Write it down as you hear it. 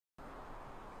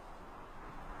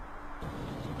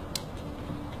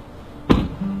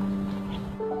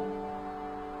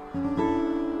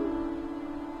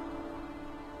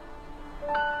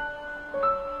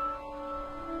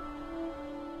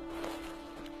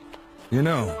You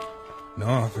know, an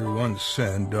author once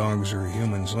said dogs are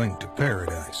humans linked to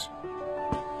paradise.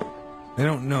 They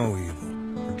don't know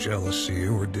evil, or jealousy,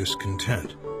 or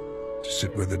discontent. To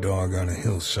sit with a dog on a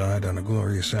hillside on a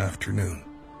glorious afternoon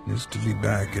is to be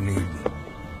back in Eden,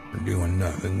 where doing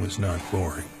nothing was not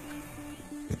boring.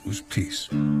 It was peace.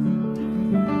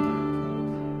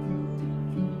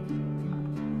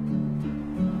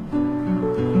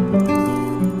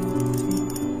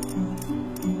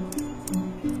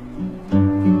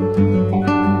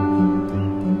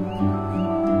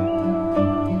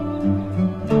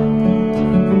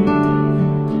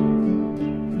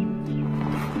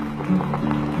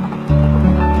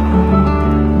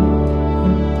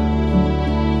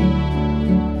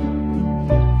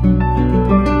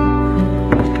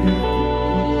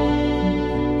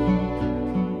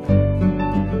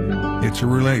 It's a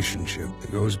relationship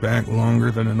that goes back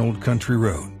longer than an old country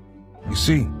road. You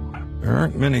see, there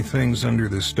aren't many things under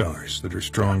the stars that are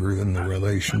stronger than the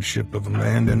relationship of a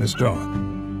man and his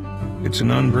dog. It's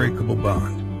an unbreakable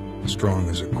bond, strong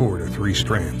as a cord of 3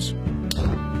 strands.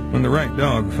 When the right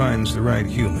dog finds the right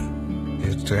human,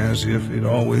 it's as if it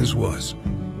always was,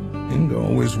 and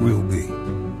always will be.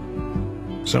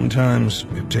 Sometimes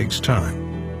it takes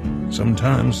time.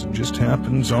 Sometimes it just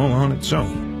happens all on its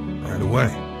own, right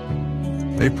away.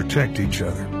 They protect each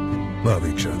other, love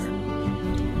each other,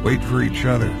 wait for each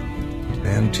other,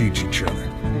 and teach each other.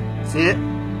 See it?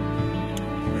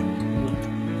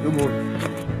 Good boy.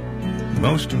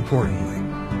 Most importantly,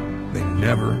 they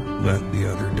never let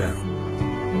the other down.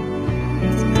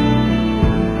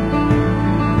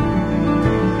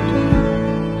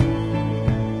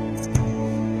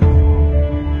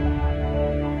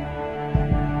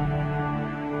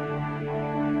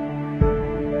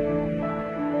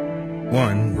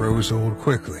 One grows old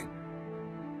quickly,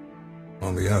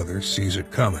 while the other sees it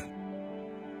coming.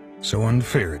 So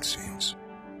unfair it seems,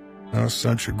 how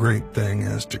such a great thing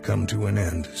has to come to an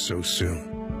end so soon.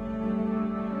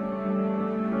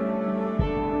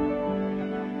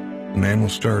 The man will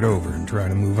start over and try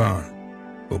to move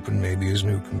on, hoping maybe his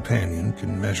new companion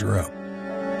can measure up.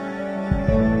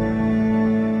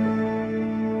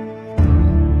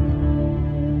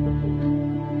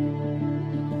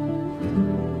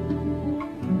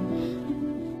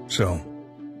 So,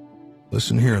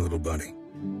 listen here, little buddy.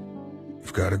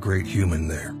 You've got a great human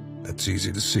there. That's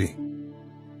easy to see.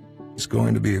 He's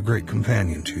going to be a great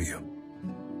companion to you.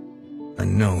 I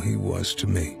know he was to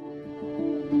me.